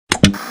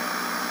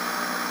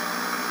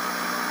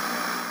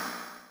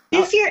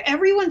This year,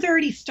 everyone's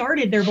already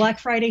started their Black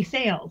Friday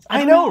sales. I I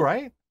don't know, know.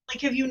 right?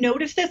 Like, have you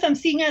noticed this? I'm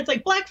seeing ads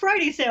like Black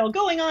Friday sale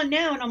going on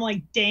now, and I'm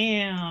like,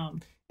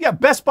 damn, Yeah,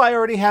 Best Buy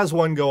already has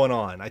one going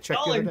on. I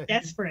checked the y'all other are day.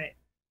 desperate.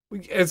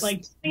 It's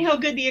Like, see how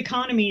good the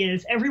economy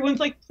is. Everyone's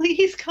like,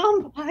 please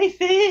come buy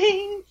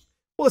things.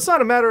 Well, it's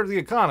not a matter of the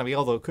economy,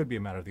 although it could be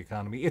a matter of the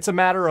economy. It's a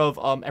matter of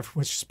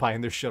everyone's just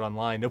buying their shit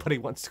online. Nobody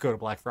wants to go to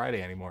Black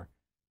Friday anymore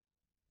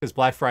because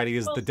Black Friday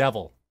is Well, the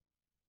devil.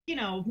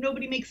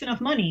 nobody makes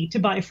enough money to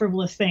buy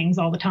frivolous things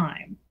all the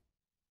time.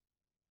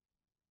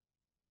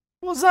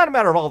 Well, it's not a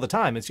matter of all the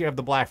time. It's you have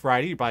the Black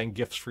Friday, you're buying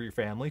gifts for your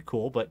family,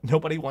 cool, but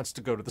nobody wants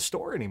to go to the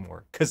store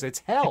anymore because it's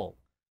hell.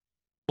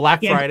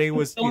 Black Yeah, Friday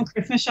was going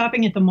Christmas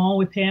shopping at the mall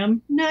with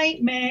him,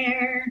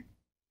 nightmare.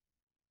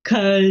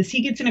 Because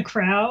he gets in a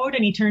crowd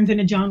and he turns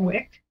into John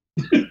Wick.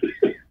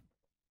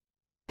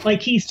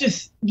 Like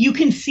you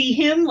can see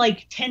him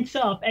like tense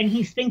up, and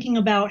he's thinking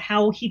about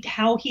how he'd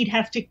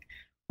have to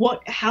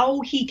how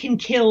he can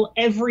kill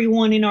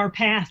everyone in our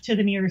path to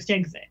the nearest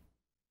exit.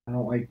 I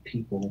don't like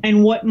people.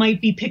 And what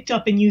might be picked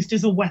up and used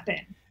as a weapon.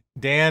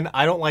 Dan,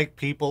 I don't like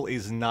people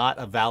is not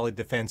a valid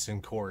defense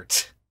in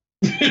court.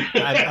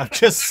 I'm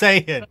just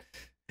saying.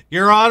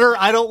 Your Honor,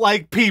 I don't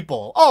like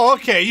people. Oh,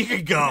 okay, you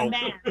can go.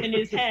 Math in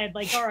his head,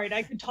 like, all right,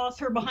 I could toss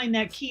her behind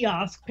that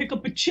kiosk, pick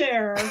up a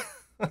chair.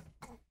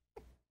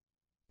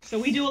 So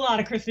we do a lot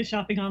of Christmas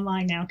shopping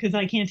online now because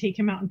I can't take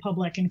him out in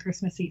public in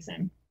Christmas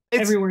season.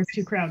 Everywhere's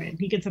too crowded.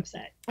 He gets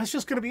upset. That's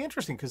just going to be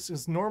interesting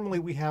because normally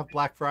we have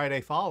Black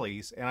Friday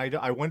follies, and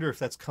I wonder if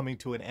that's coming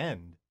to an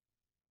end.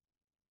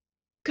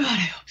 God,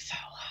 I hope so.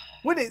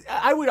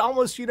 I would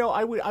almost,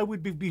 I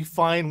would be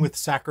fine with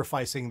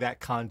sacrificing that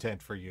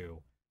content for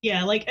you.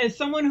 Yeah, like as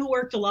someone who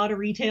worked a lot of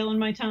retail in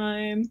my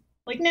time,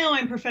 like now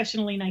I'm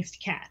professionally nice to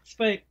cats,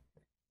 but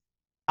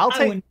I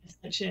wouldn't miss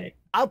that shit.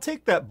 I'll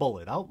take that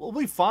bullet. We'll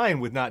be fine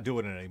with not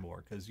doing it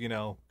anymore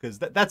because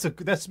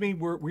that's me.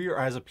 We are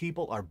as a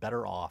people are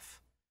better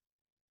off.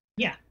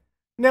 Yeah.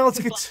 Now let's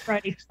get Black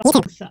Friday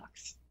fucking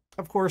sucks.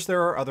 Of course,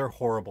 there are other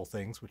horrible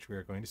things which we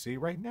are going to see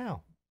right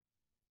now.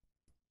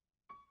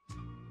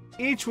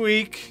 Each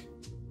week,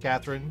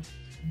 Catherine,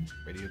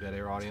 Radio Dead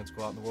Air audience,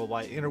 go out in the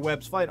worldwide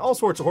interwebs, find all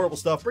sorts of horrible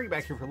stuff, bring it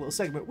back here for a little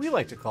segment we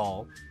like to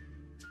call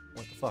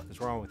 "What the fuck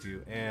is wrong with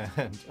you?"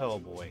 And oh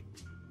boy,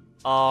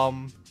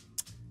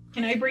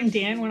 can I bring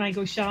Dan when I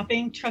go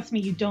shopping? Trust me,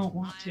 you don't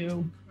want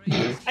to.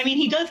 I mean,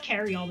 he does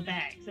carry all the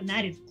bags, and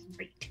that is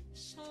great.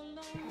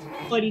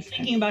 But he's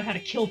thinking about how to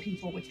kill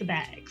people with the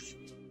bags.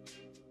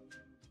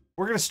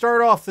 We're gonna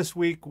start off this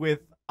week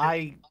with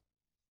I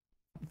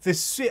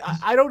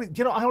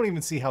don't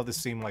even see how this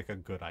seemed like a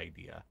good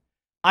idea.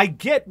 I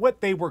get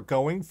what they were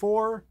going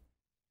for,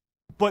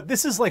 but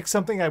this is like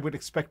something I would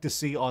expect to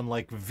see on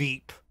like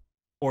Veep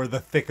or The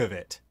Thick of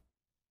It.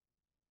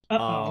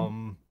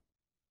 Uh-oh.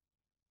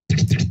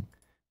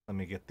 Let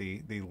me get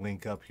the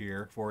link up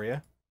here for you.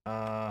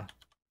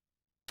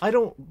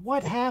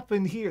 What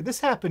happened here? This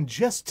happened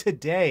just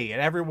today,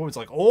 and everyone was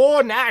like,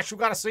 "Oh, Nash, you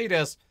gotta see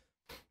this."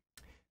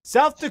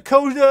 South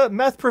Dakota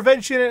meth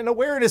prevention and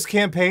awareness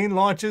campaign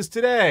launches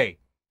today.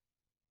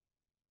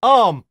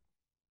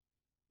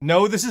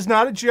 No, this is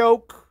not a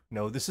joke.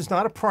 No, this is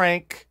not a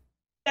prank.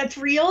 That's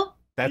real?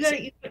 That's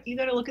you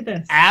gotta look at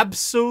this.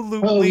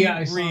 Absolutely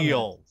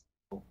real.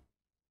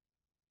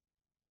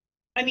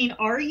 I mean,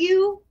 are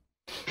you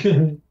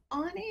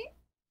on it?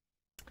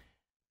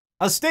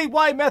 A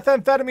statewide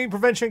methamphetamine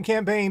prevention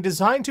campaign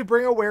designed to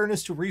bring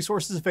awareness to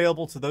resources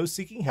available to those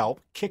seeking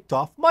help kicked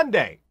off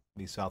Monday.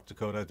 The South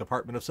Dakota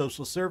Department of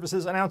Social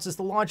Services announces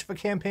the launch of a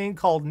campaign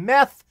called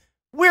Meth,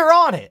 We're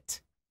On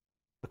It.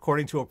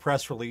 According to a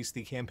press release,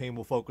 the campaign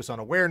will focus on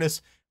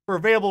awareness for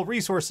available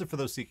resources for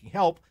those seeking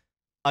help.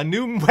 A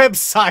new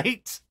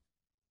website,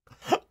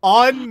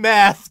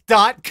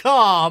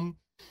 onmeth.com,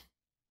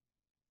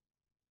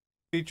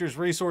 features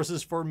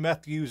resources for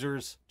meth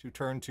users to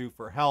turn to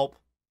for help.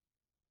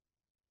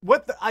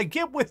 I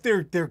get what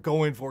they're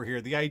going for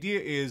here. The idea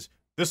is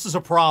this is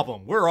a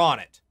problem. We're on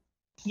it.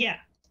 Yeah.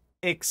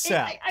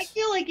 Except I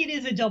feel like it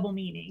is a double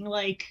meaning.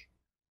 Like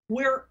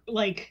we're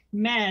like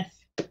meth,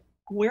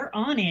 we're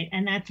on it,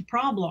 and that's a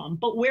problem,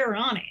 but we're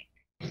on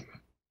it.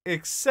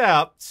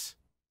 Except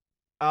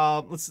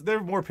there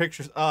are more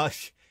pictures.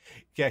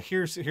 Yeah,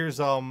 here's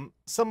some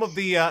of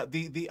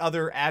the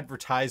other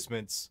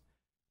advertisements.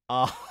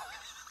 Oh,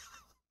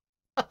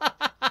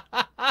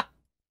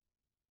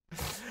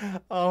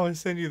 I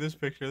send you this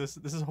picture. This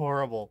is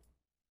horrible.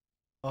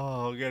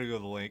 Oh, I gotta go to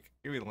the link.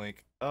 Give me the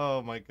link.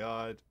 Oh my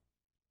god.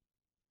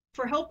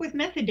 For help with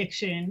meth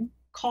addiction,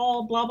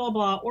 call blah blah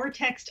blah or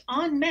text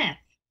on meth.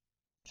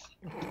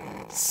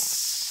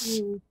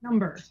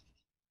 Number.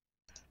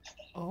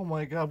 Oh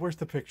my god, where's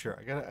the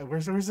picture?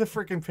 Where's the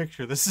freaking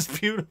picture? This is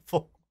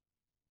beautiful.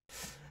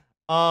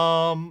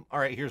 All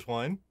right, here's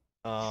one.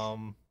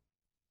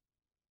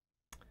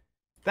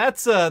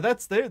 There's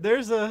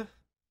a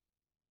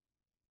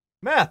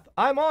meth.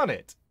 I'm on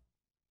it.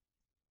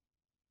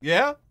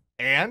 Yeah,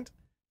 and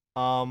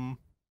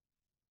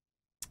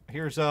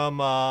here's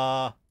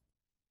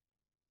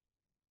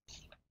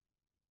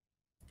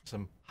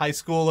High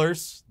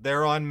schoolers,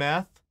 they're on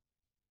meth.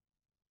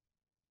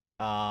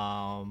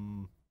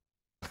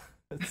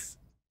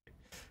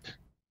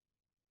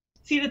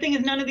 See, the thing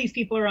is, none of these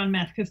people are on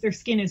meth because their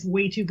skin is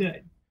way too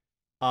good.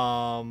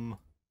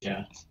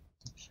 Yeah.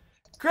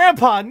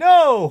 Grandpa,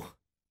 no!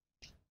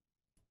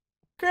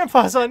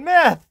 Grandpa's on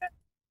meth!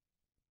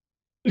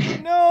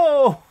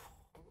 No!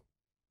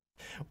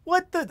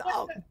 What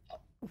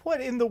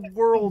in the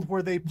world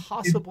were they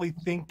possibly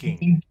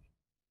thinking?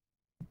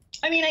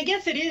 I mean, I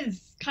guess it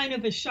is kind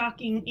of a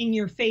shocking in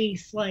your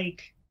face,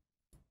 like...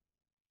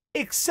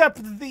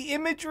 Except the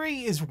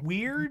imagery is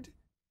weird.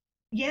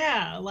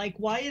 Yeah, like,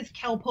 why is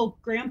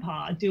Cowpoke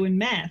Grandpa doing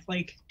meth?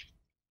 Like,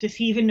 does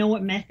he even know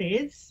what meth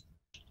is?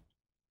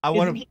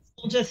 Isn't he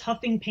still just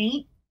huffing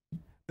paint?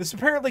 This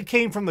apparently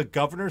came from the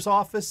governor's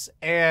office,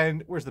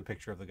 and where's the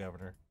picture of the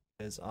governor?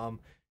 That's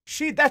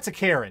a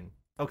Karen,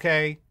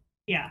 okay?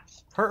 Yeah.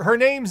 Her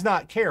name's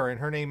not Karen.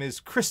 Her name is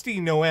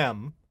Christy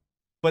Noem,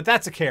 but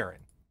that's a Karen.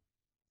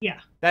 Yeah.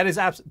 That is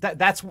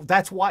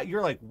that's why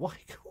you're like, why?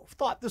 Who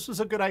thought this was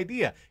a good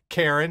idea?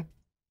 Karen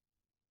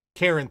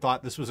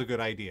thought this was a good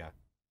idea.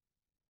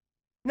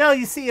 No,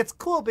 you see, it's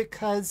cool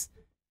because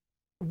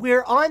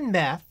we're on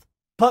meth,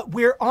 but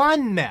we're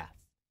on meth.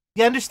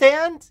 You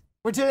understand?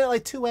 We're doing it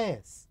like two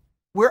ways.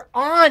 We're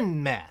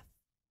on meth.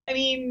 I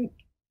mean,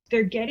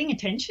 they're getting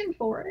attention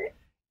for it.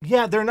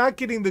 Yeah, they're not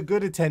getting the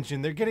good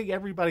attention. They're getting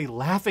everybody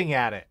laughing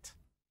at it.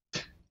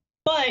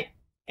 But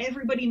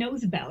everybody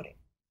knows about it.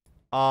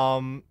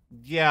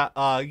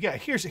 Yeah,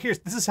 here's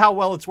this is how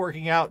well it's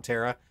working out,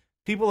 Tara.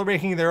 People are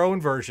making their own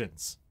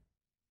versions.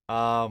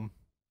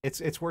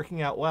 It's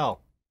working out well.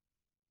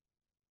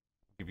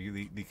 I'll give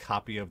you the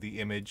copy of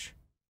the image.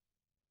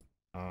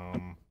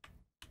 Yeah,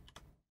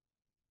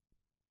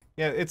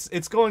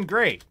 it's going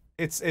great.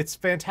 It's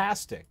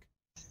fantastic.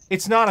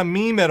 It's not a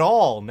meme at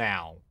all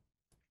now.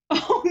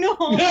 Oh no.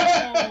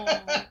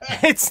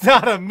 It's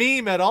not a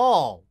meme at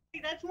all.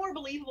 That's more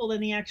believable than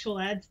the actual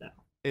ads, though.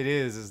 It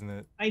is, isn't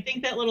it? I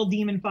think that little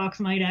demon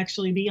fox might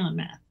actually be on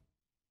meth.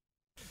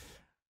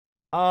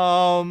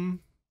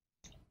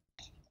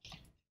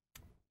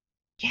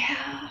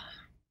 Yeah.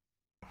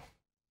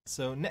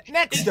 So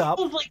next up,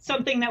 it feels like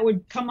something that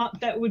would come up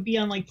that would be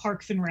on like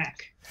Parks and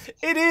Rec.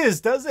 It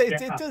is, does it?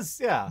 Yeah. It does,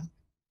 yeah.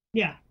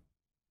 Yeah.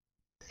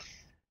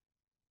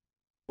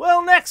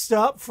 Well, next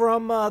up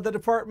from the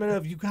Department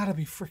of, you gotta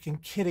be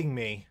freaking kidding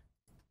me.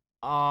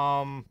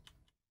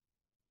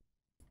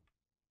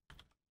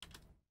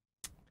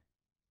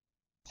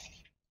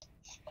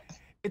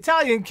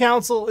 Italian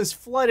council is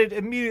flooded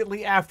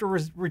immediately after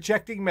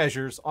rejecting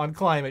measures on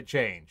climate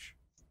change.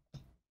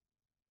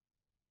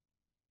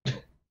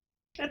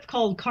 That's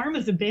called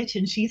karma's a bitch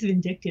and she's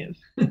vindictive.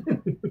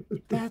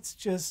 That's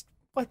just,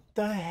 what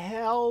the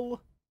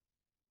hell?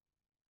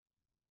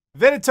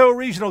 Veneto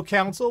Regional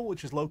Council,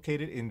 which is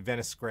located in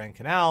Venice Grand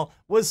Canal,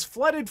 was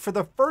flooded for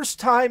the first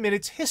time in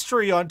its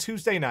history on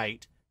Tuesday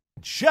night,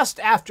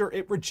 just after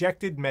it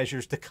rejected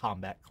measures to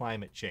combat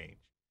climate change.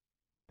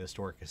 The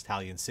historic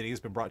Italian city has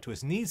been brought to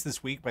its knees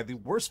this week by the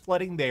worst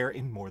flooding there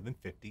in more than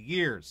 50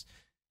 years.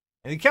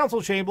 And the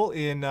council chamber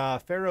in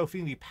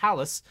Ferrofini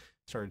Palace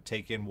started to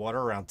take in water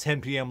around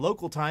 10 p.m.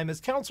 local time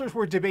as councilors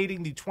were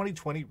debating the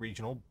 2020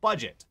 regional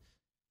budget.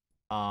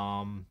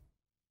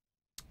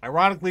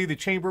 Ironically, the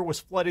chamber was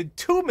flooded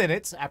 2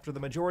 minutes after the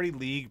Majority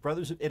League,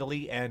 Brothers of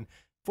Italy, and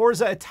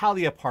Forza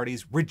Italia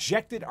parties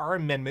rejected our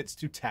amendments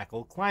to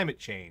tackle climate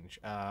change,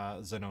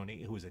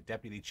 Zanoni, who is a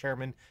deputy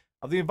chairman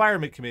of the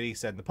Environment Committee,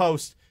 said in the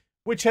Post,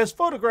 which has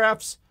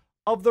photographs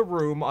of the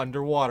room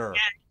underwater.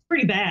 Yeah, it's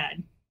pretty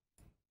bad.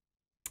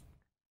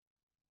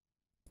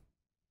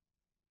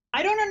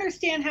 I don't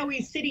understand how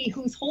a city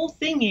whose whole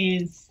thing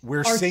is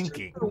we're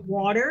sinking for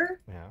water,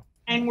 yeah,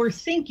 and we're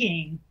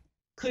sinking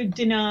could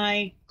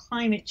deny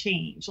climate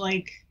change.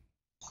 Like,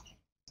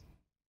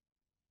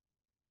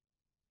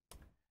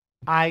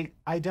 why?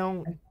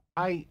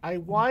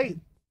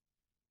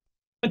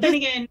 But then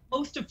again,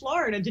 most of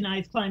Florida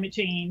denies climate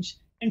change,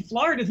 and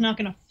Florida's not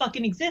going to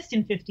fucking exist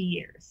in 50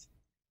 years.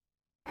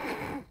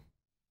 You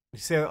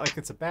say that like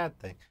it's a bad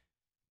thing.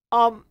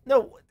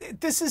 No,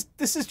 this is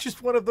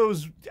just one of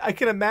those. I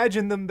can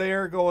imagine them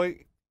there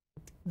going.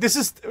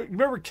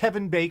 Remember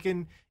Kevin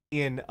Bacon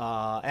in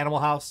Animal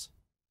House?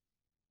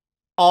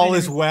 All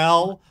is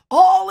well.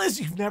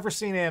 You've never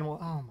seen Animal.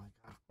 Oh my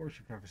god! Of course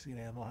you've never seen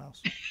Animal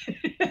House.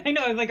 I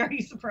know. I was like, are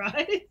you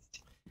surprised?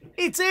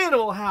 It's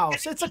Animal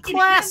House. It's a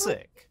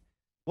classic.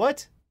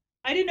 What?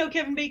 I didn't know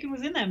Kevin Bacon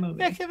was in that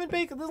movie. Yeah, Kevin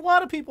Bacon. There's a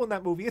lot of people in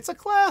that movie. It's a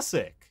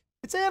classic.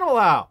 It's Animal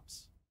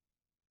House.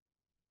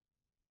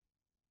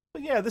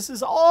 But yeah, this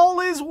is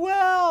All Is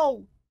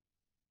Well.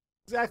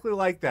 Exactly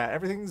like that.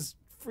 Everything's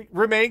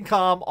remain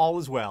calm. All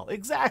is well.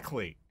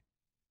 Exactly.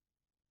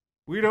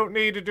 We don't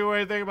need to do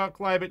anything about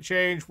climate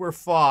change. We're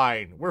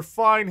fine. We're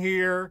fine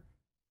here.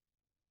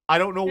 I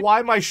don't know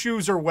why my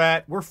shoes are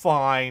wet. We're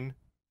fine.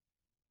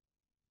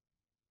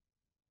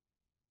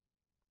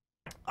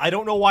 I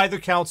don't know why the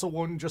council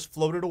wouldn't just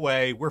float it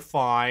away. We're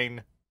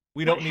fine.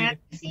 We don't need. Have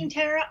you seen,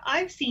 Tara?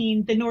 I've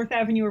seen the North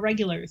Avenue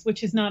Irregulars,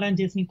 which is not on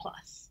Disney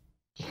Plus.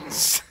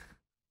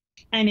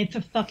 And it's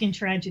a fucking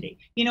tragedy.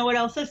 You know what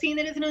else I've seen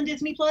that isn't on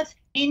Disney Plus?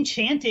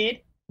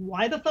 Enchanted.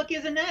 Why the fuck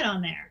isn't that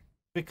on there?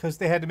 Because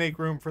they had to make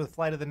room for the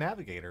Flight of the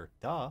Navigator.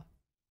 Duh.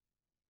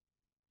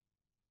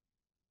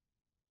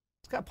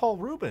 It's got Paul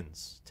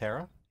Rubens,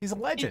 Tara. He's a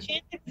legend.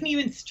 Enchanted isn't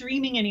even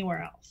streaming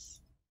anywhere else.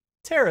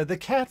 Tara, the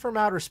cat from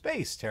outer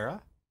space,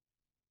 Tara.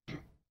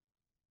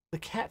 The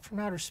cat from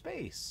outer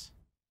space.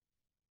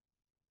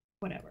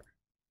 Whatever.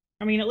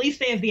 I mean, at least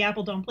they have the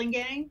Apple Dumpling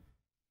Gang.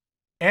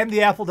 And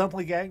the Apple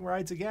Dumpling Gang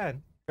rides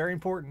again. Very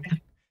important.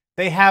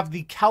 They have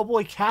the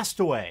Cowboy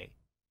Castaway.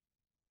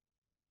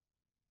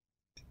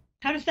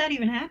 How does that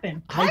even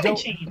happen? Climate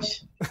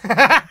change.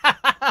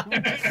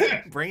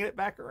 Bringing it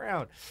back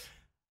around.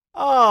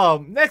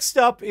 Next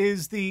up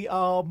is the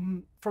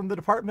from the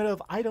Department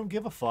of I Don't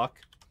Give a Fuck.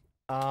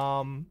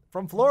 From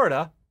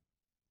Florida.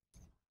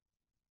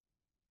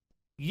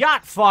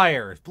 Yacht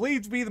fire.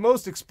 Believed to be the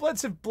most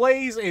explosive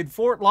blaze in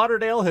Fort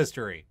Lauderdale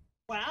history.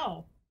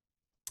 Wow.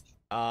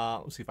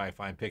 Let's see if I can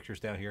find pictures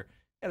down here.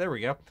 Yeah, there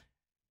we go.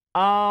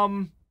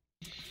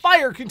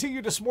 Fire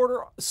continued to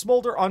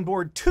smolder on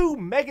board 2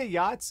 mega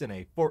yachts in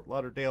a Fort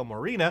Lauderdale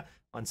marina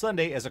on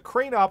Sunday as a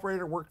crane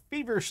operator worked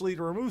feverishly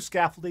to remove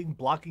scaffolding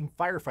blocking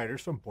firefighters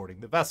from boarding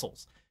the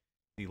vessels.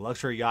 The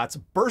luxury yachts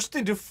burst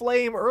into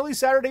flame early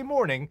Saturday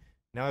morning,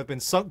 now have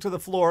been sunk to the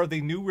floor of the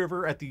New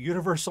River at the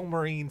Universal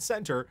Marine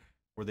Center,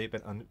 where they've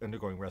been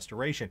undergoing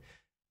restoration.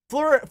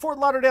 Fort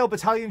Lauderdale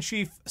Battalion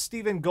Chief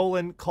Stephen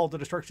Golan called the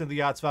destruction of the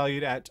yachts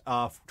valued at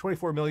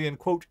 $24 million,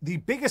 quote, the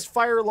biggest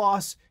fire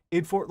loss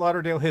in Fort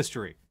Lauderdale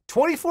history.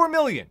 $24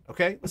 million.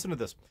 Okay, listen to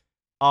this.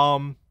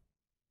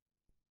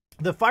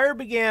 The fire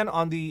began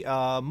on the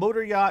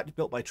motor yacht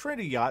built by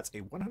Trinity Yachts,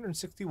 a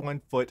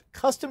 161-foot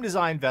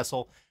custom-designed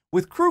vessel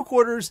with crew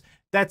quarters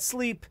that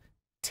sleep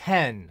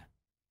 10.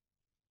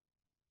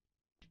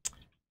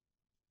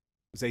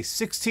 It was a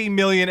 $16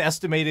 million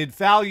estimated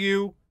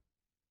value.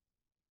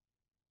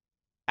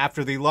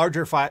 After the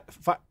larger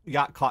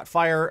yacht caught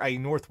fire, a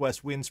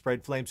northwest wind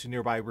spread flames to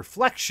nearby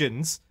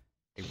Reflections,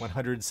 a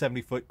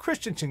 170-foot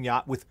Christensen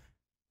yacht with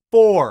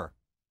 4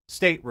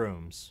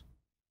 staterooms,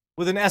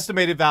 with an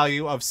estimated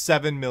value of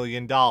 $7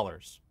 million.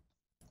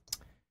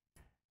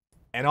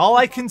 And all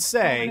I can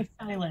say...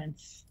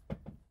 Silence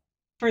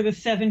for the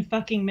 $7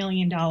 fucking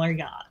million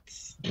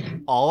yachts.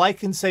 All I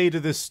can say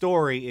to this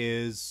story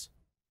is...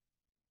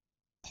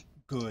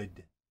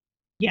 good.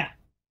 Yeah.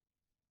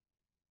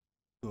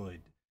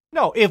 Good.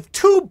 No, if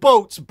 2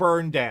 boats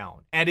burn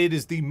down, and it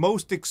is the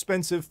most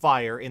expensive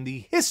fire in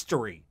the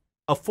history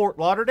of Fort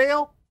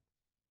Lauderdale,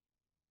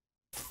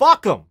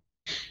 fuck them.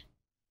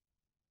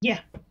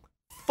 Yeah.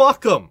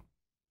 Fuck them.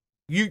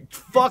 You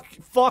fuck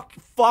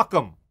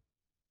them.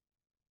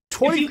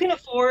 If you can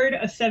afford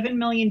a $7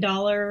 million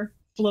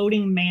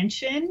floating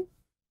mansion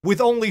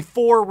with only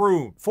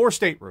 4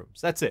 staterooms,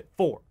 that's it,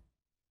 4.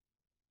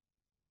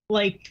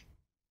 Like,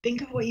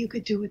 think of what you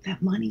could do with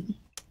that money.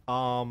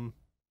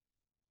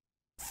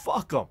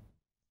 Fuck them.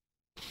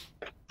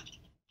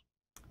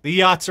 The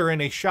yachts are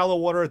in a shallow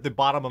water at the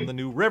bottom of the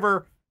New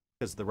River.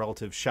 Because of the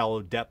relative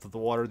shallow depth of the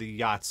water, the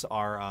yachts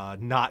are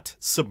not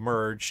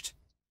submerged.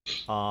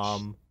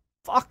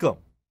 Fuck them.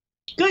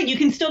 Good, you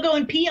can still go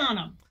and pee on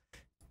them.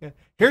 Yeah.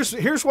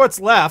 Here's what's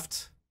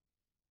left.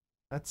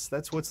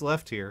 That's what's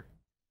left here.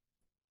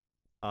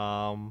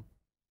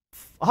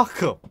 Fuck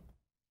them.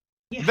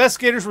 Yeah.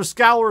 Investigators will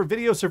scour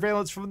video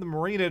surveillance from the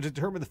marina to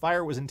determine the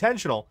fire was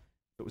intentional.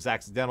 If it was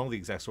accidental, the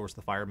exact source of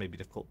the fire may be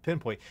difficult to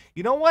pinpoint.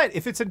 You know what?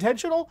 If it's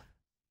intentional,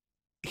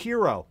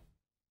 hero.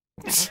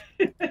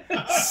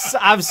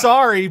 I'm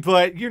sorry,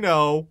 but you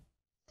know.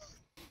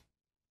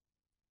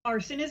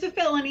 Arson is a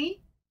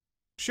felony.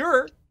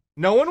 Sure.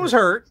 No one was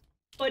hurt.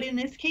 But in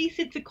this case,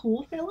 it's a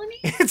cool felony?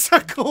 It's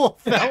a cool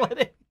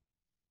felony.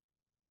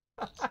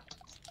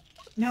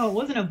 No, it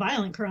wasn't a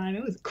violent crime.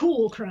 It was a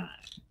cool crime.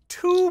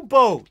 2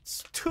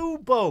 boats,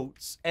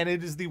 and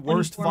it is the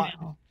worst fire.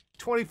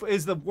 20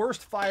 is the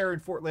worst fire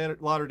in Fort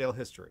Lauderdale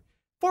history.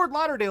 Fort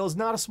Lauderdale is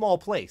not a small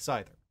place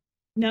either.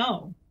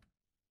 No.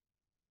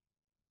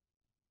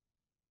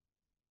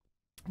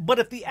 But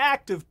if the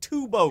act of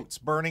 2 boats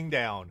burning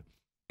down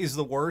is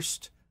the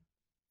worst,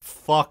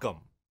 fuck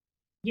them.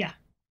 Yeah.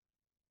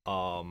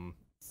 Fuck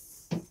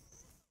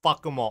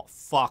them all.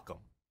 Fuck them.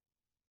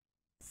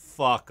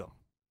 Fuck them.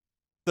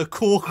 The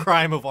cool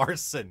crime of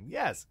arson.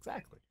 Yes,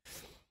 exactly.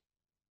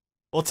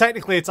 Well,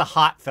 technically, it's a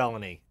hot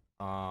felony.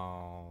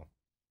 Oh.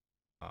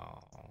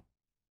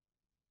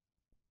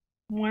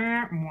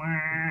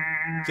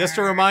 Just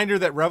a reminder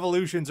that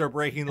revolutions are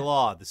breaking the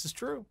law. This is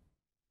true.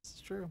 This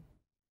is true.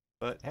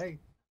 But hey.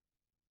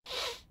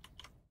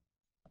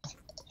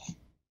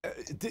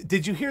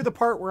 Did you hear the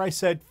part where I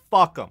said,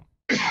 fuck them?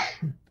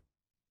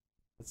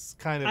 It's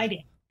kind of... I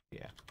did.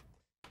 Yeah.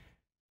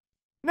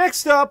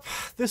 Next up,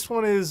 this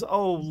one is,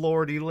 oh,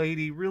 lordy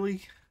lady,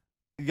 really?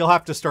 You'll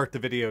have to start the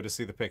video to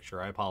see the picture.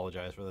 I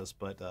apologize for this,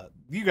 but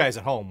you guys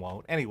at home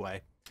won't.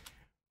 Anyway.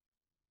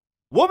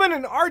 Woman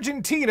in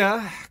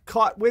Argentina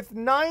caught with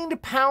 9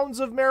 pounds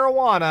of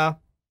marijuana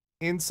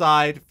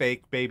inside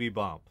fake baby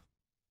bump.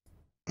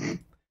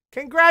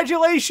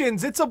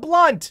 Congratulations, it's a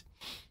blunt.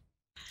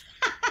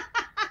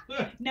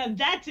 Now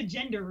that's a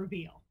gender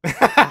reveal.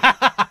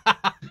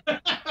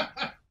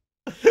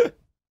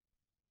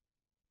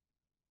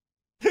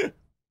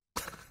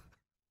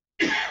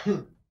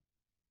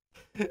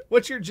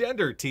 What's your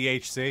gender,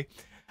 THC?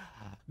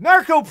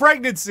 Narco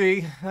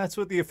pregnancy. That's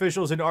what the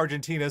officials in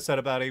Argentina said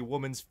about a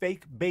woman's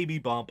fake baby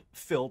bump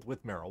filled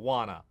with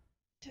marijuana.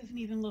 Doesn't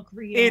even look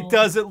real. It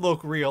doesn't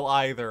look real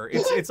either.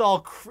 It's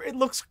all it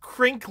looks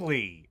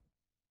crinkly.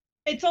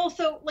 It's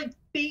also like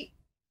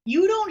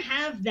you don't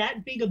have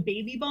that big a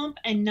baby bump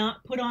and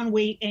not put on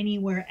weight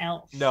anywhere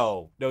else.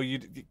 No,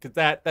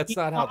 that's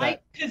not how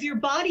that. Because your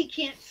body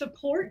can't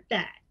support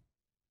that.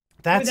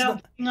 That's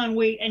without putting on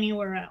weight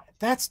anywhere else.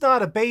 That's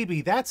not a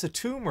baby. That's a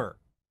tumor.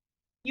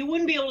 You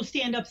wouldn't be able to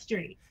stand up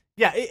straight.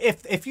 Yeah,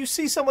 if you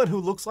see someone who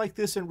looks like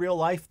this in real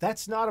life,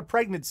 that's not a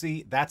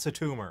pregnancy. That's a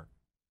tumor.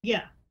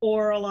 Yeah,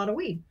 or a lot of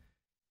weed.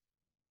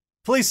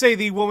 Police say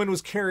the woman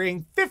was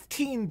carrying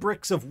 15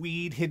 bricks of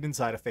weed hidden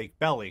inside a fake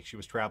belly. She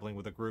was traveling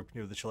with a group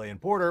near the Chilean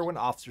border when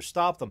officers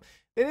stopped them.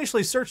 They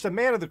initially searched a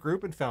man of the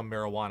group and found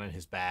marijuana in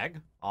his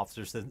bag.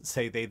 Officers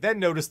say they then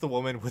noticed the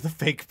woman with a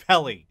fake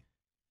belly.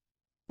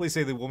 Police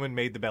say the woman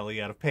made the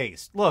belly out of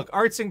paste. Look,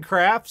 arts and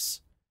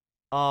crafts,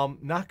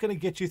 not going to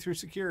get you through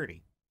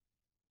security.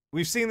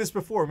 We've seen this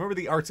before. Remember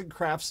the arts and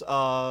crafts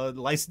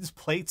license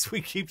plates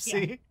we keep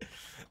seeing?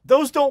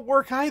 Those don't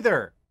work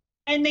either.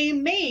 And they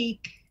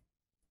make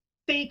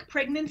fake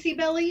pregnancy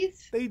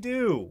bellies. They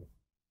do.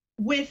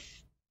 With,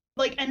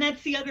 like, and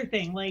that's the other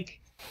thing.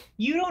 Like,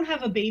 you don't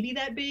have a baby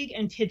that big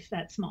and tits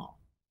that small.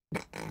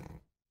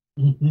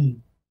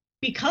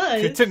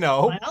 Because, good to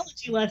know.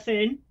 Biology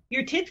lesson,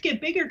 your tits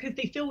get bigger because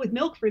they fill with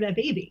milk for that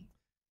baby.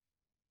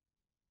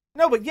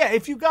 No, but yeah,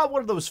 if you got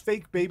one of those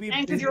fake baby...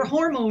 And because your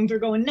hormones are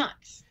going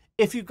nuts.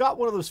 If you got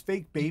one of those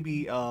fake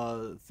baby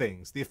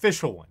things, the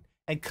official one,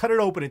 and cut it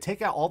open and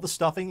take out all the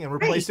stuffing and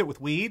replace it with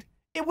weed,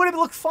 it would have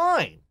looked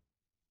fine.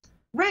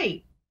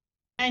 Right.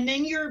 And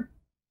then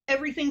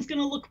everything's going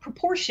to look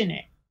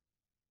proportionate.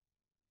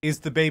 Is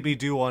the baby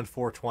due on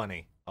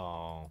 420?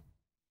 Oh.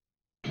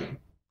 The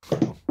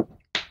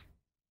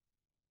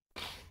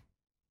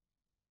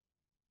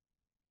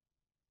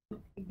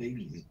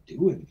baby's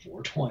doing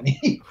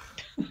 420.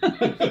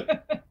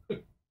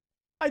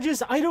 I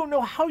don't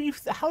know how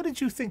did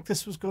you think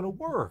this was going to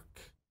work?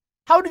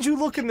 How did you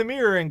look in the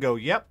mirror and go,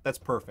 yep, that's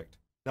perfect.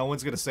 No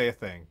one's going to say a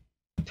thing.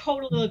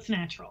 Totally looks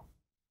natural.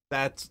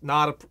 That's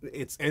not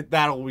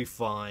that'll be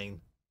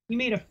fine. You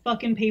made a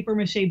fucking paper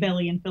mache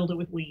belly and filled it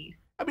with weed.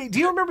 I mean, do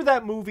you remember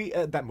that movie,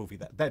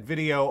 that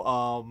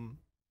video,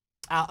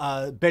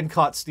 Ben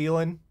Caught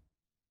Stealing?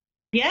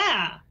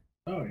 Yeah.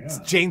 Oh, yeah.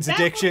 Jane's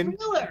Addiction.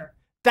 Thriller.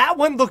 That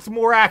one looked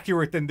more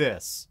accurate than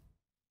this.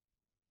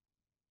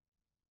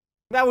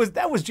 That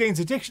was Jane's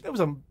Addiction. That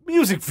was a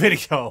music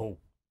video.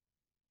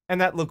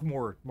 And that looked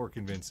more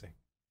convincing.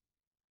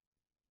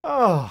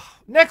 Oh,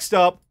 next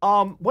up,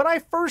 when I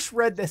first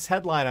read this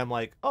headline, I'm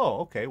like,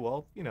 oh, okay,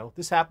 well,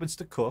 this happens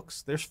to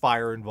cooks. There's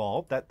fire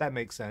involved. That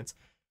makes sense.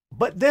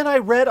 But then I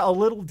read a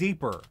little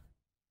deeper.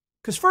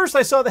 Because first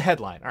I saw the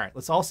headline. All right,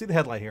 let's all see the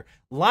headline here.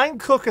 Line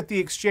cook at the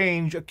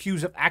Exchange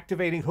accused of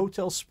activating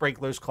hotel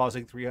sprinklers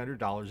causing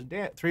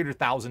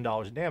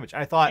 $300,000 in damage.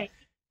 I thought...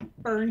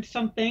 Burned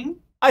something.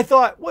 I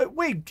thought,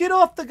 wait, get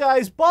off the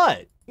guy's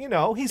butt. He's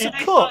a cook.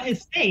 I saw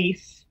his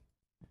face.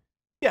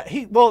 Yeah,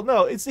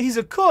 he's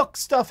a cook.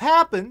 Stuff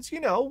happens.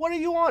 What do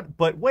you want?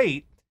 But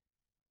wait.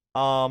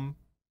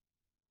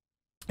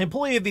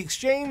 Employee of the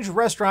Exchange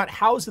restaurant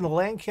housed in the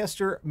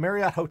Lancaster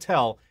Marriott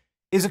Hotel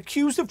is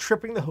accused of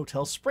tripping the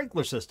hotel's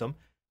sprinkler system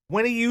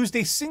when he used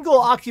a single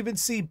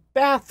occupancy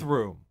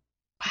bathroom.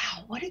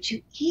 Wow, what did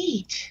you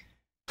eat?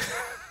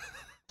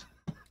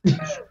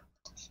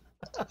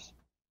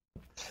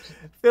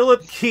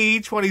 Philip Key,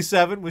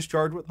 27, was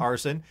charged with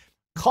arson,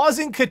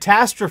 causing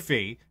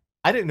catastrophe.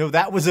 I didn't know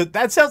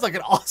that sounds like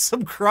an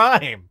awesome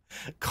crime.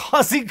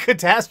 Causing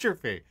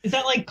catastrophe. Is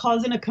that like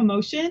causing a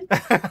commotion?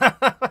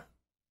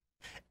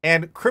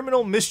 And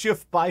criminal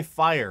mischief by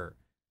fire.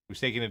 He was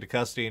taken into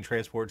custody and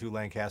transported to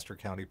Lancaster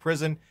County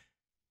Prison.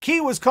 Key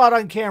was caught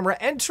on camera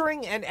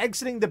entering and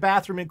exiting the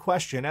bathroom in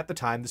question at the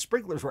time the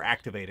sprinklers were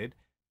activated.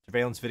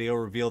 Surveillance video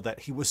revealed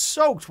that he was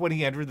soaked when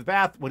he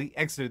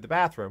exited the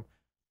bathroom.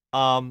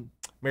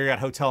 Marriott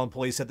Hotel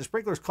employees said the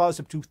sprinklers caused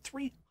up to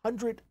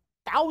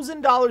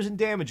 $300,000 in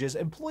damages.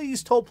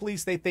 Employees told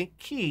police they think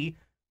Key,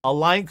 a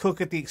line cook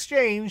at the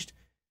Exchange,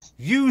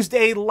 used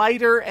a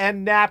lighter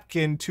and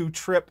napkin to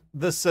trip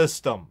the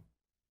system.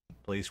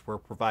 Police were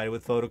provided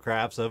with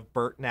photographs of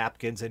burnt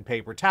napkins and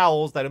paper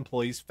towels that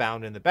employees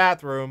found in the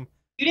bathroom.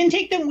 You didn't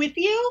take them with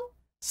you?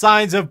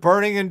 Signs of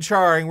burning and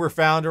charring were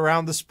found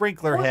around the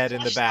sprinkler head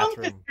in the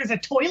bathroom. There's a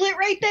toilet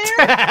right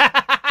there.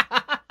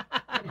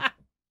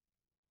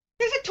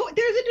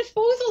 There's a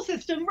disposal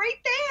system right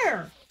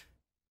there.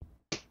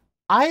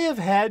 I have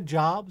had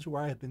jobs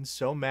where I have been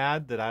so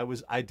mad that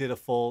I did a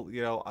full,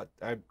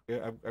 I'm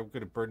going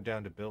to burn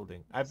down the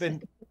building. I've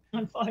been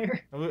on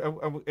fire.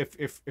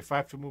 If I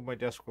have to move my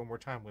desk one more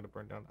time, I'm going to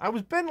burn down. I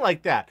was been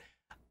like that.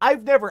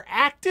 I've never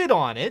acted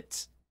on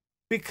it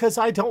because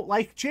I don't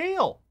like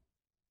jail.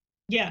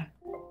 Yeah.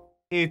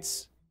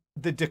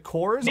 The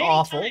decor is Many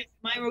awful. times,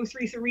 my most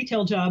recent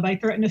retail job, I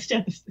threatened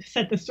to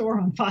set the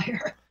store on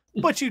fire.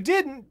 But you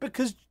didn't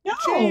because No.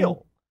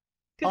 jail.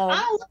 Because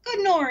I don't look good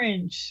in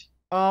orange.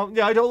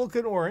 Yeah, I don't look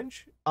good in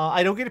orange.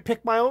 I don't get to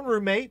pick my own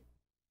roommate,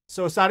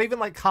 so it's not even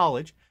like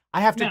college.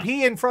 I have to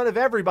pee in front of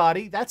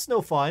everybody. That's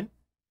no fun.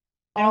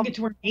 I don't get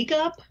to wear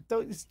makeup.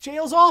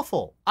 Jail's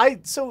awful. I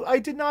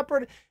did not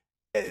burn.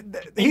 And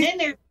then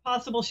there's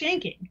possible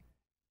shanking.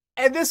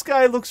 And this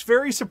guy looks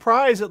very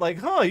surprised at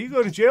you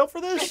go to jail for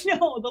this?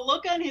 No, the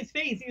look on his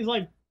face, he's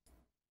like,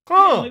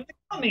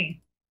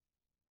 me.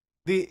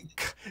 The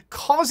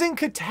causing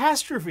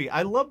catastrophe.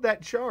 I love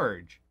that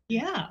charge.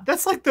 Yeah.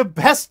 That's like the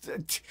best.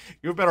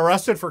 You've been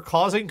arrested for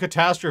causing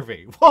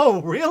catastrophe. Whoa,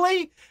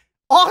 really?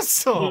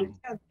 Awesome.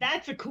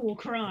 That's a cool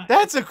crime.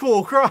 That's a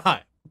cool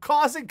crime.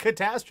 Causing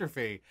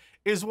catastrophe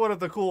is one of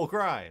the cool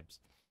crimes.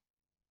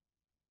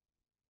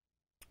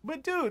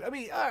 But dude, I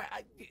mean,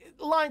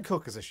 line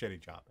cook is a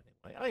shitty job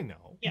anyway. I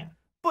know. Yeah.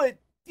 But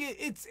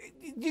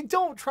you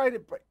don't try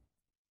to.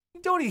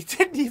 You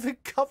didn't even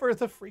cover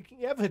the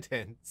freaking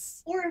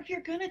evidence. Or if you're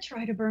gonna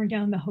try to burn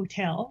down the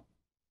hotel,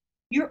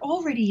 you're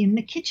already in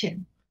the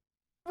kitchen.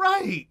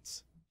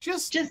 Right.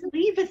 Just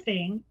leave a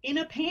thing in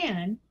a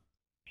pan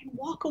and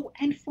walk away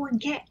and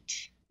forget.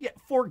 Yeah,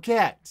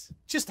 forget.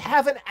 Just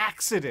have an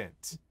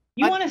accident.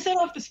 You want to set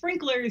off the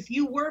sprinklers,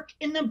 you work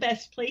in the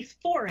best place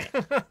for it.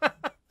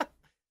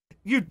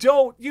 You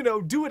don't,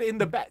 do it in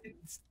the bed.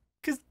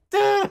 Because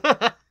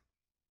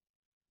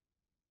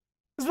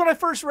when I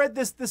first read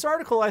this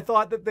article, I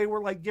thought that they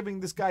were giving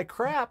this guy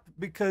crap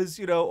because,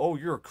 oh,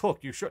 you're a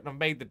cook. You shouldn't have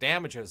made the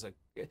damages.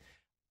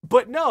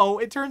 But no,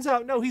 it turns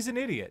out, no, he's an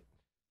idiot.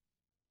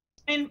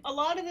 And a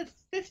lot of the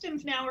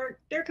systems now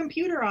they're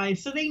computerized,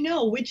 so they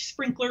know which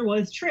sprinkler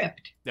was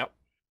tripped. Yep.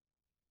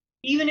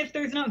 Even if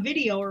there's not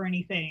video or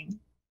anything.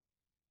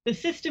 The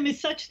system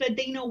is such that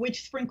they know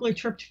which sprinkler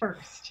tripped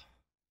first.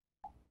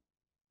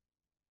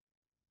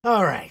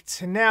 All right.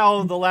 And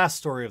now the last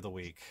story of the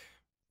week.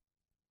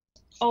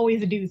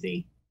 Always a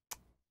doozy.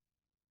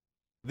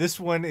 This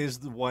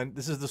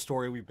is the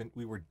story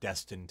we were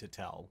destined to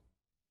tell.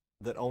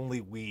 That only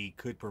we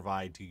could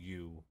provide to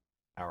you,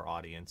 our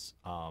audience.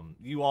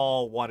 You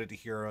all wanted to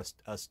hear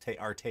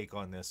our take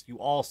on this. You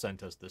all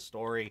sent us this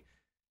story.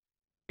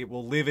 It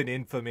will live in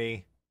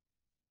infamy.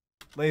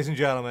 Ladies and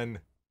gentlemen,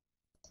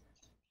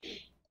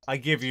 I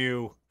give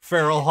you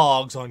feral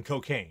hogs on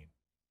cocaine.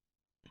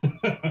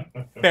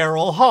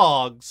 Feral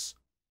hogs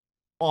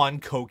on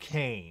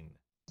cocaine.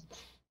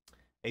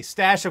 A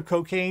stash of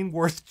cocaine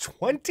worth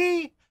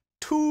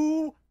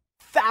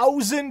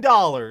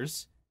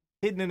 $22,000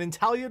 hidden in an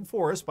Italian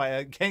forest by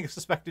a gang of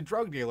suspected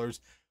drug dealers,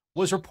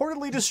 was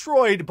reportedly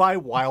destroyed by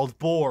wild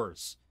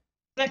boars.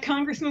 That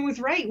congressman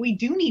was right. We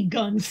do need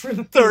guns for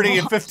the 30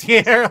 and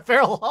 50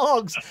 feral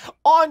hogs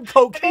on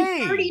cocaine. I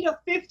mean, 30 to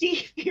 50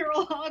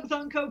 feral hogs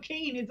on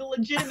cocaine is a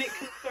legitimate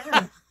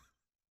concern.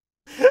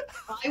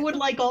 I would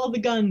like all the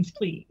guns,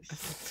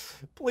 please.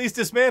 Police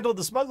dismantled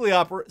the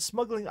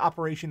smuggling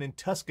operation in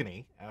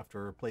Tuscany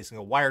after placing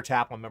a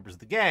wiretap on members of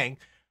the gang.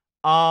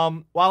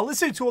 While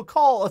listening to a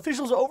call,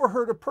 officials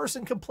overheard a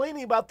person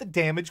complaining about the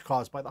damage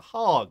caused by the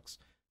hogs.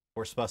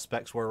 4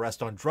 suspects were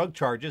arrested on drug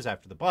charges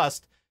after the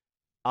bust.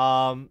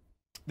 The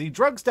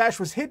drug stash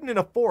was hidden in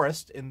a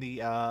forest in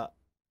the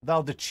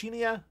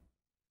Valdiciana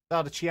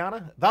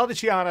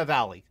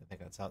Valley. I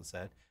think that's how it's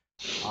said.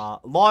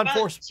 Law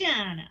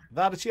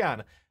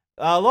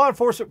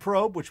enforcement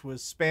probe, which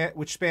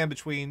spanned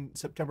between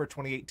September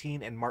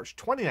 2018 and March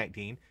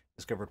 2019,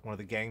 discovered one of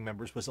the gang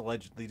members was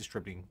allegedly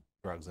distributing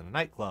drugs in a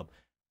nightclub.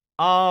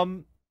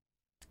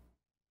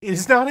 It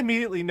is not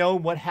immediately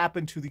known what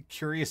happened to the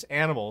curious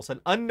animals. An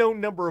unknown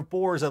number of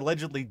boars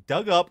allegedly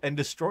dug up and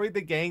destroyed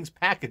the gang's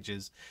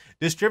packages,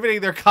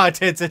 distributing their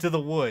contents into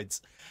the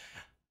woods.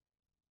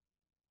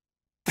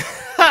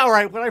 All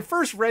right, when I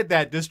first read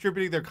that,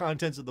 distributing their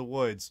contents in the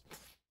woods,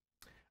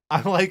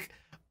 I'm like,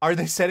 are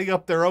they setting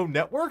up their own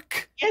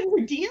network? Yeah,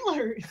 we're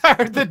dealers.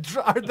 Are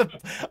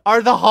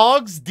the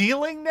hogs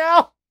dealing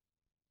now?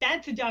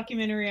 That's a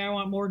documentary I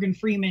want Morgan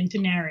Freeman to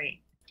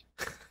narrate.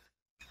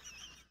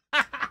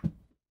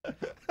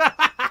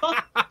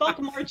 Fuck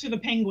March of the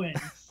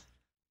Penguins.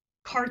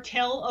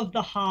 Cartel of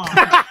the Hogs.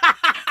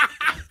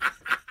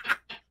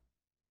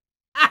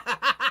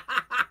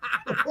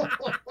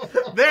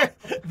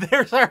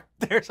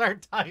 There's our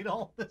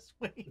title this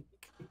week.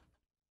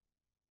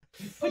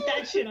 Put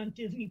that shit on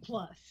Disney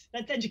Plus.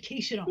 That's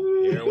educational.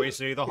 Here we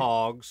see the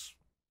hogs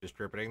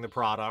distributing the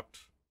product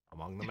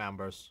among the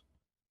members.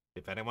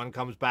 If anyone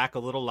comes back a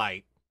little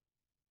late,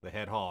 the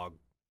head hog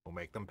will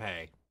make them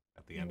pay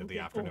at the end of the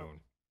afternoon.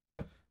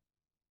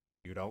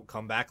 You don't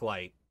come back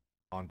late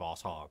on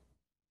Boss Hog.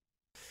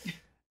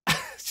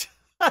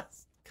 God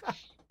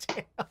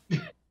damn.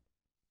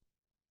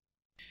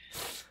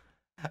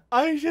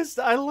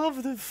 I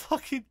love the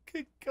fucking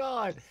good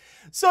God.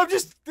 So I'm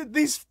just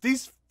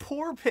these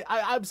poor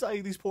I'm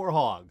sorry, these poor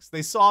hogs.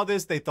 They saw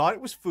this, they thought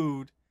it was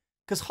food.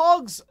 Because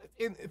hogs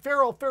in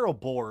feral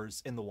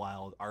boars in the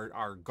wild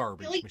are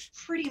garbage. They'll eat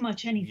pretty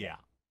much anything. Yeah.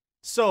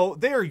 So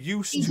they're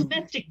used to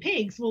domestic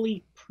pigs will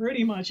eat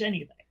pretty much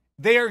anything.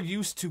 They are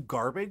used to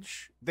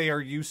garbage. They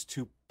are used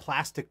to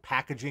plastic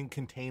packaging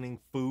containing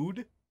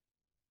food.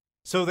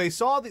 So they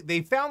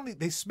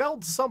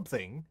smelled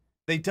something.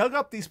 They dug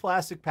up these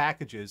plastic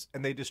packages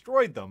and they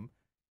destroyed them.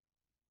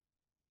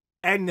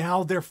 And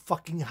now they're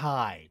fucking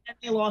high. And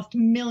they lost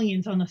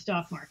millions on the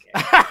stock market.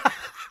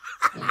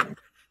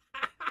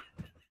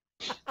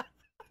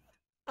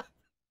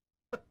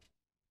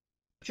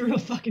 It's a real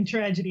fucking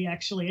tragedy,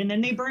 actually. And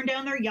then they burned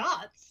down their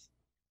yachts.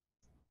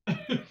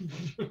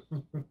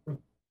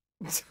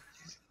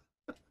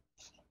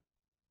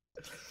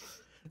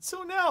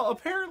 So now,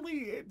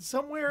 apparently,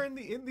 somewhere in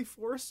the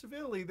forests of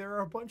Italy, there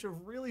are a bunch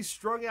of really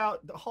strung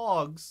out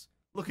hogs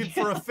looking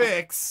for a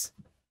fix.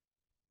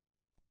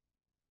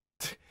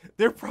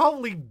 They're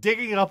probably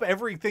digging up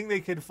everything they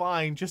can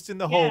find just in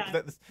the hope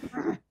that...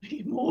 I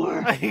need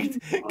more.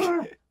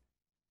 More.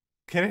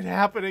 Can it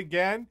happen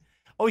again?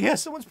 Oh, yeah,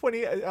 someone's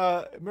pointing...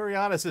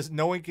 Mariana says,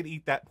 no one can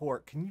eat that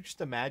pork. Can you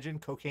just imagine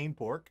cocaine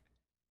pork?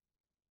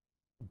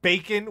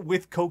 Bacon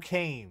with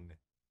cocaine.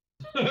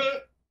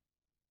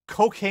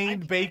 Cocaine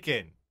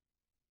bacon.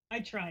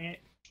 I'd try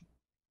it.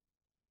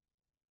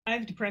 I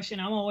have depression.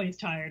 I'm always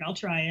tired. I'll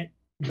try it.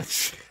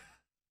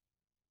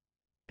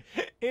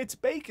 It's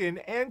bacon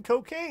and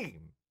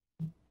cocaine.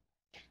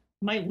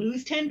 Might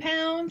lose 10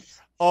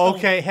 pounds.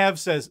 Okay, Hev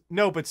says,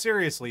 no, but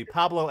seriously,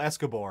 Pablo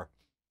Escobar.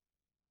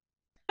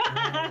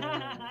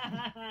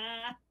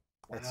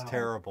 That's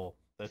terrible.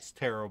 That's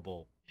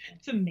terrible.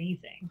 It's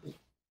amazing.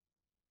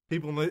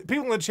 People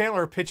in the channel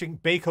are pitching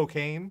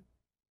cocaine.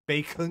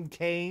 Bacon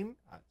cane.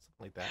 Something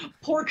like that.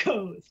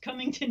 Porcos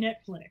coming to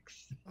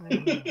Netflix.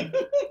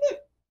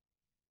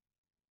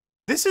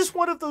 This is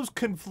one of those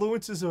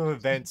confluences of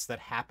events that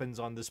happens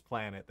on this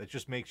planet that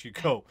just makes you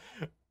go,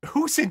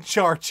 who's in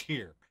charge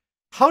here?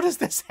 How does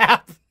this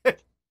happen?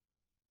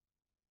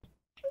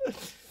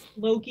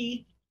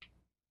 Loki.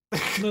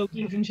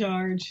 Loki's in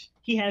charge.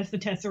 He has the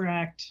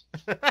Tesseract.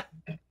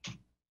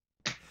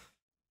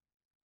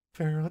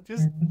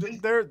 Just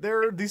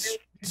there are these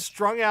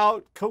strung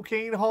out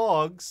cocaine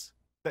hogs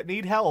that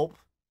need help.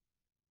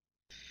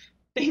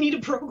 They need a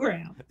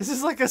program. This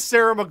is like a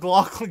Sarah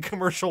McLachlan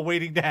commercial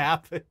waiting to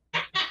happen.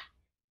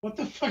 What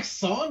the fuck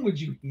song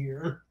would you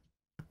hear?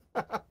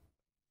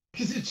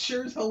 Because it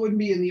sure as hell wouldn't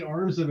be in the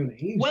arms of an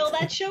angel. Well,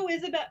 that show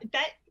is about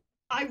that.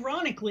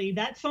 Ironically,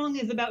 that song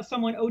is about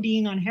someone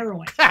ODing on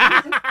heroin.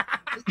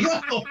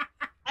 No.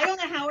 I don't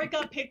know how it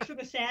got picked for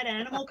the sad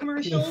animal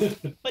commercials,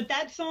 but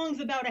that song's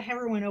about a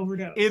heroin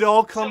overdose. It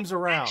all comes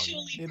around.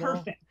 Actually,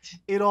 perfect.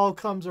 It all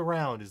comes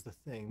around is the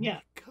thing. Yeah.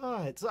 My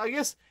God. So I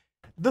guess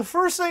the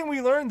first thing we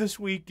learned this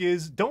week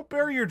is don't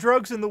bury your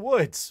drugs in the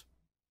woods.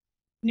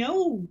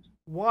 No.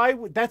 Why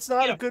would that's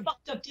not a good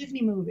fucked up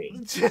Disney movie.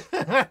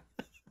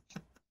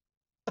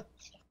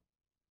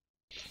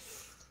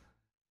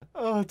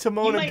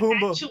 Timon and Pumbaa. You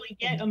might actually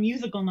get a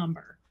musical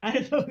number out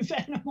of those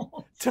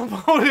animals.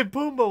 Timon and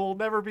Pumbaa will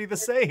never be the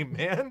same,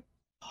 man.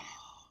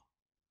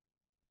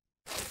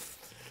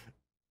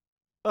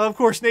 Of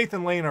course,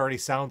 Nathan Lane already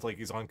sounds like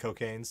he's on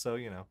cocaine, so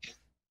you know.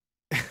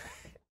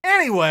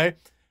 Anyway,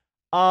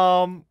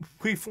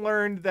 we've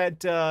learned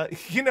that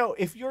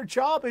if your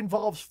job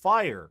involves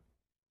fire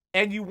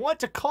and you want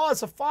to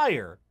cause a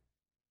fire,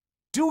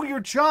 do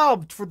your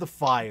job for the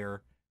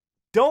fire.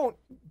 Don't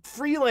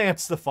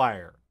freelance the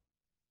fire.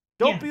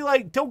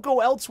 Don't go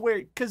elsewhere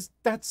because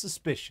that's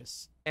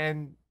suspicious.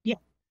 And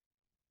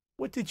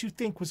what did you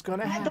think was going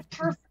to happen? The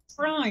perfect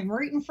crime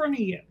right in front of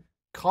you.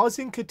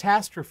 Causing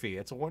catastrophe.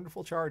 It's a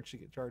wonderful charge to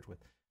get charged with.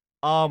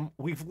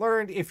 We've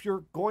learned if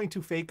you're going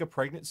to fake a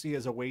pregnancy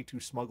as a way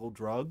to smuggle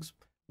drugs,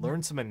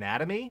 learn some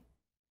anatomy.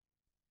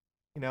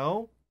 You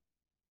know?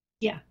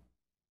 Yeah.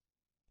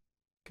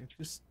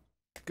 Just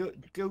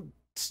go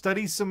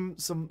study some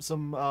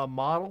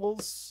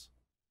models.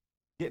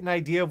 Get an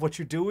idea of what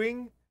you're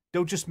doing.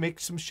 Don't just make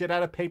some shit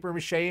out of paper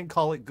mache and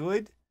call it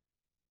good.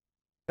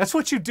 That's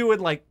what you do in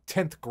like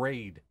 10th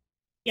grade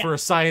for a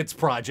science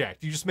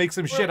project. You just make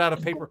some shit out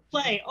of paper.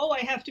 Play. Oh, I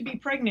have to be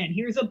pregnant.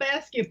 Here's a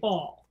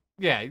basketball.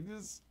 Yeah,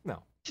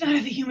 no. It's not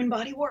how the human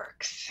body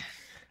works.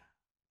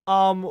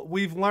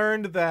 We've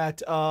learned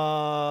that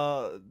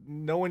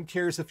no one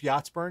cares if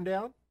yachts burn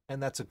down,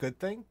 and that's a good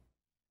thing.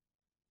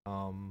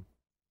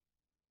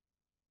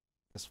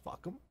 Just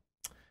fuck them.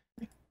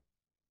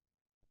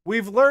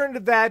 We've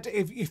learned that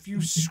if you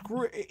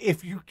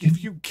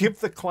give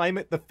the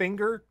climate the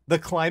finger, the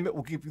climate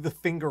will give you the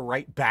finger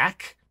right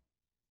back.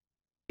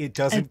 It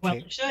doesn't care.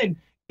 It should.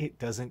 It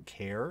doesn't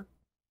care.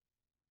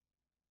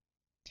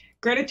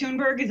 Greta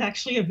Thunberg is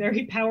actually a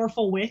very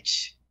powerful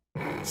witch.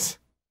 And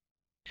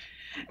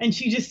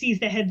she just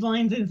sees the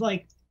headlines and is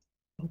like,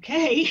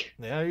 okay.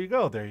 There you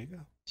go. There you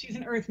go. She's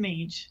an earth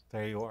mage.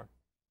 There you are.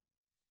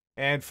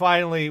 And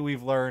finally,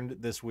 we've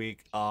learned this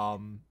week,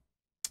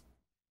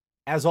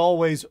 As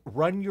always,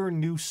 run your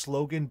new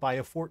slogan by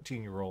a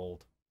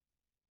 14-year-old.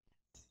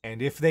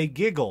 And if they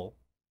giggle,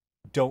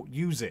 don't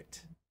use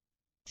it.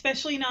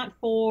 Especially not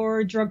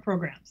for drug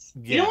programs.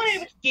 Yes. You don't want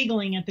anybody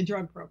giggling at the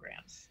drug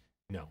programs.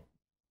 No.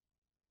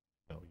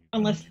 No.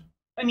 Unless,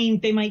 I mean,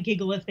 they might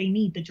giggle if they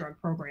need the drug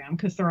program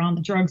because they're on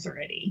the drugs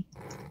already.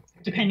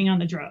 Depending on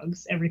the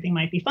drugs, everything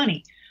might be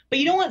funny. But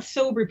you don't want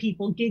sober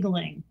people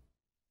giggling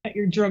at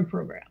your drug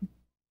program.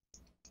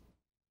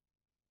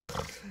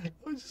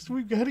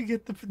 We've got to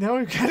get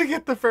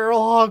the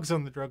feral hogs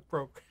on the drug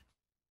program.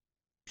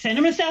 Send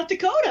them to South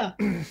Dakota.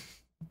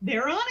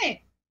 They're on it.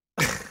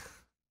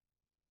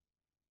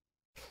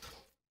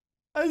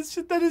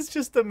 That is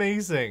just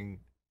amazing.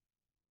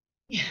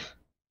 Yeah,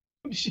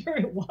 I'm sure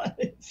it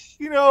was.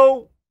 You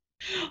know,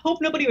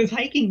 hope nobody was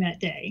hiking that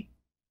day.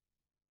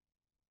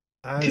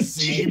 I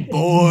see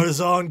boars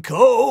on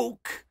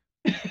coke,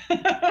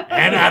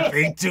 and I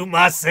think to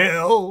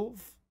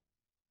myself,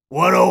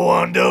 what a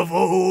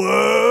wonderful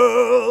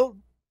world.